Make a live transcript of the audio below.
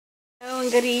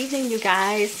and good evening, you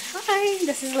guys. Hi,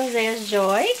 this is Lizea's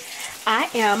Joy. I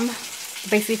am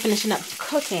basically finishing up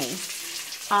cooking.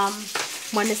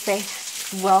 Wanted to say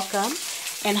welcome,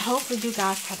 and hopefully you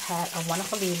guys have had a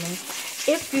wonderful evening.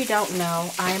 If you don't know,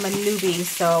 I am a newbie,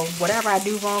 so whatever I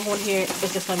do wrong on here,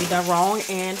 it's just going to be done wrong,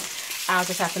 and I'll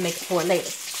just have to make it for it later.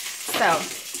 So,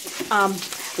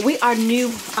 we are new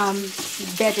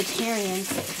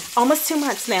vegetarians, almost 2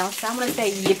 months now, so I'm going to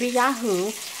say yippee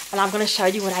yahoo, and I'm going to show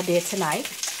you what I did tonight.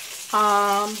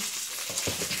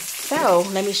 So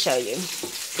let me show you.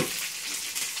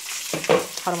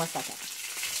 Hold on 1 second.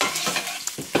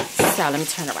 So let me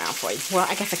turn around for you. Well,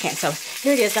 I guess I can't. So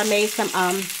here it is. I made some,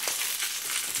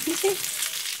 you see?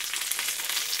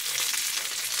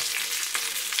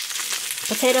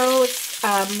 Potatoes,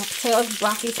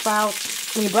 broccoli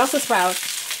sprouts, Brussels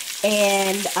sprouts,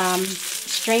 and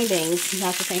string beans.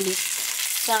 Not the same beans.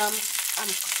 Some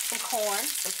corn,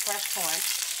 some fresh corn,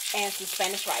 and some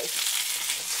Spanish rice.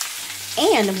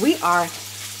 And we are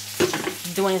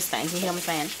doing this thing. You hear what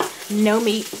I'm saying? No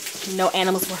meat, no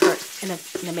animals were hurt in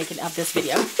the making of this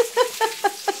video.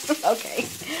 Okay.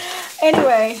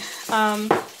 Anyway,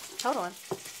 hold on.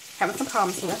 Having some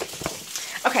problems here.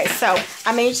 Okay, so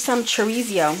I made some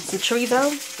chorizo,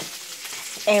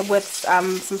 and with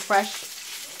some fresh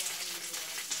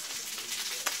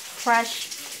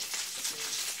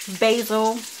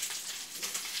basil,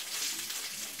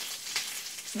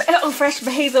 fresh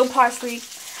basil, parsley,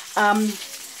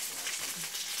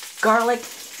 garlic,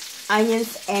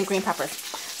 onions, and green peppers.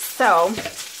 So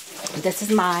this is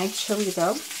my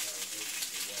chorizo,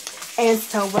 and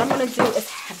so what I'm going to do is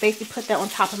basically put that on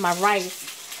top of my rice,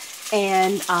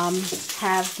 and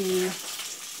have the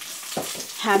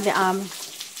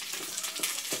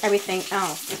everything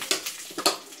else.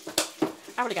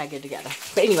 I really gotta get it together.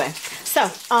 But anyway, so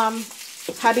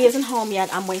hubby isn't home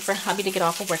yet. I'm waiting for hubby to get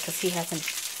off of work because he hasn't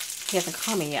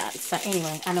called me yet. So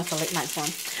anyway, I know it's a late night for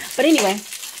him. But anyway,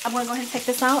 I'm gonna go ahead and take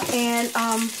this out, and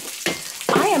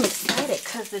I am excited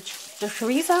because the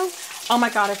chorizo, oh my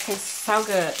god, it tastes so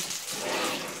good.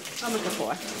 I'm looking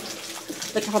for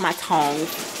my tongs.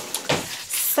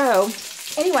 So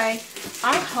anyway,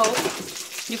 I hope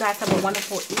you guys have a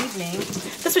wonderful evening.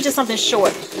 This was just something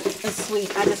short and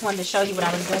sweet. I just wanted to show you what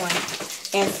I was doing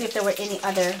and see if there were any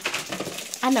other.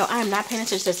 I know I am not paying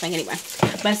attention to this thing anyway,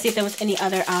 but see if there was any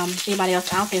other anybody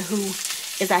else out there who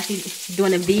is actually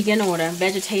doing a vegan or the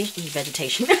vegetation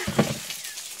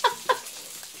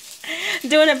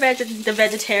doing the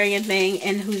vegetarian thing,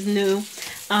 and who's new.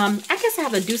 I guess I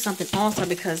have to do something also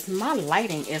because my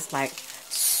lighting is like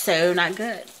so not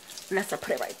good. Let's put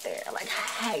it right there. Like,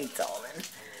 hey, darling.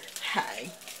 Hey.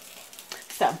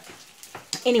 So,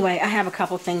 anyway, I have a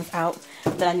couple things out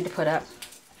that I need to put up.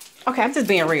 Okay, I'm just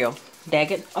being real.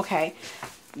 Dag it. Okay.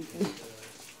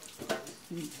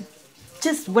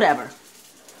 Just whatever.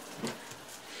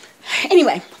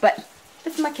 Anyway, but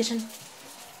this is my kitchen.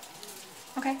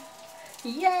 Okay.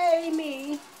 Yay,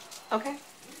 me. Okay.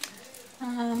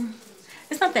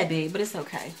 It's not that big, but it's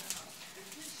okay.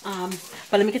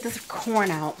 But let me get this corn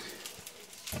out.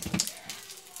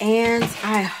 And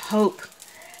I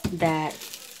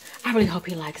really hope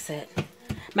he likes it.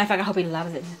 Matter of fact, I hope he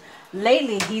loves it.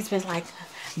 Lately, he's been like,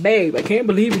 babe, I can't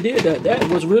believe you did that. That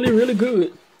was really, really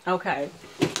good. Okay.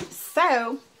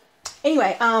 So,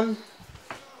 anyway, I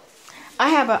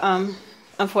have a,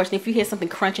 unfortunately, if you hear something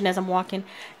crunching as I'm walking,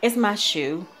 it's my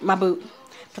boot.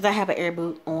 Because I have an air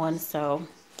boot on, so...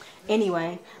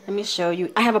 Anyway, let me show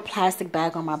you. I have a plastic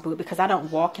bag on my boot because I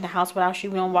don't walk in the house without shoes.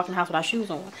 We don't walk in the house without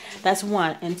shoes on. That's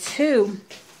one. And two,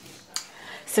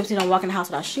 since we don't walk in the house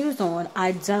without shoes on,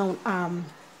 I don't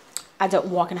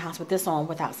walk in the house with this on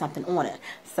without something on it.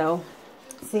 So,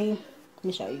 see, let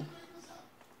me show you.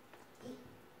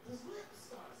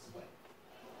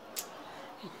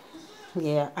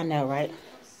 Yeah, I know, right?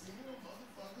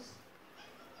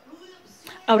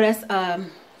 Oh, that's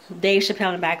Dave Chappelle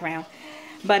in the background.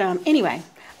 But anyway,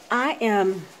 I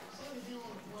am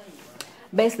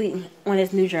basically on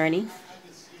this new journey,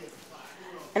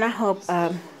 and I hope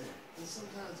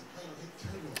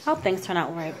things turn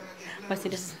out right. Let's see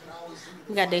this.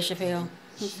 We got Dave Chappelle.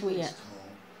 Who's sweet at?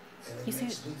 You see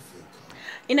it?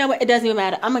 You know what? It doesn't even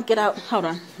matter. I'm gonna get out. Hold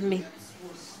on. Let me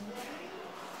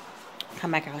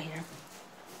come back out here.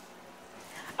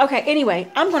 Okay.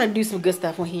 Anyway, I'm gonna do some good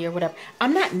stuff on here. Whatever.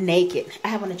 I'm not naked. I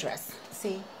have on a dress.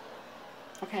 See.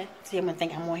 Okay, see, I'm gonna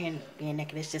think I'm on here being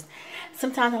naked. It's just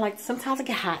sometimes I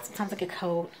get hot, sometimes I get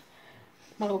cold.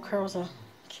 My little curls are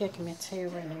kicking me too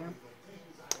right now.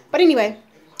 But anyway,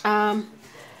 I'll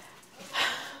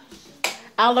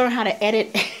learn how to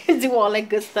edit and do all that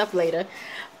good stuff later.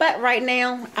 But right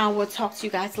now, I will talk to you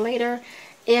guys later.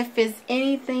 If there's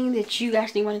anything that you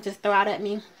actually want to just throw out at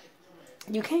me,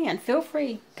 you can. Feel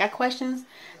free. Got questions?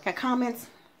 Got comments?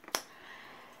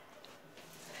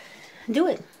 Do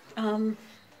it. Oh,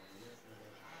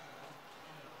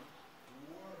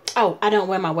 I don't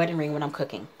wear my wedding ring when I'm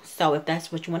cooking. So if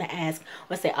that's what you want to ask,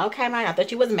 or say, okay, man, I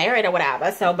thought you was married or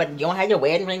whatever. So, but you don't have your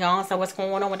wedding ring on. So what's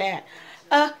going on with that?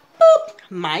 Boop.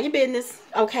 Mind your business.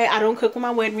 Okay, I don't cook with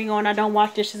my wedding ring on. I don't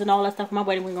wash dishes and all that stuff with my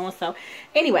wedding ring on. So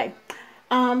anyway,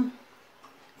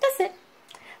 that's it.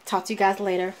 Talk to you guys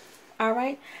later. All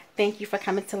right. Thank you for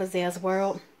coming to Lizelle's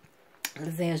World,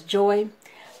 Lizelle's Joy.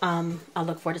 I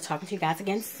look forward to talking to you guys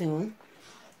again soon.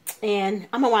 And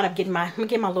I'm gonna wind up getting my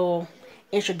little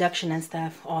introduction and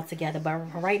stuff all together. But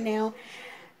right now,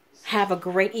 have a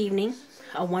great evening,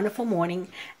 a wonderful morning,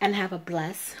 and have a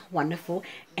blessed, wonderful,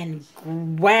 and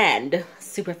grand,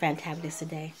 super fantabulous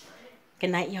day. Good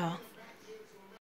night, y'all.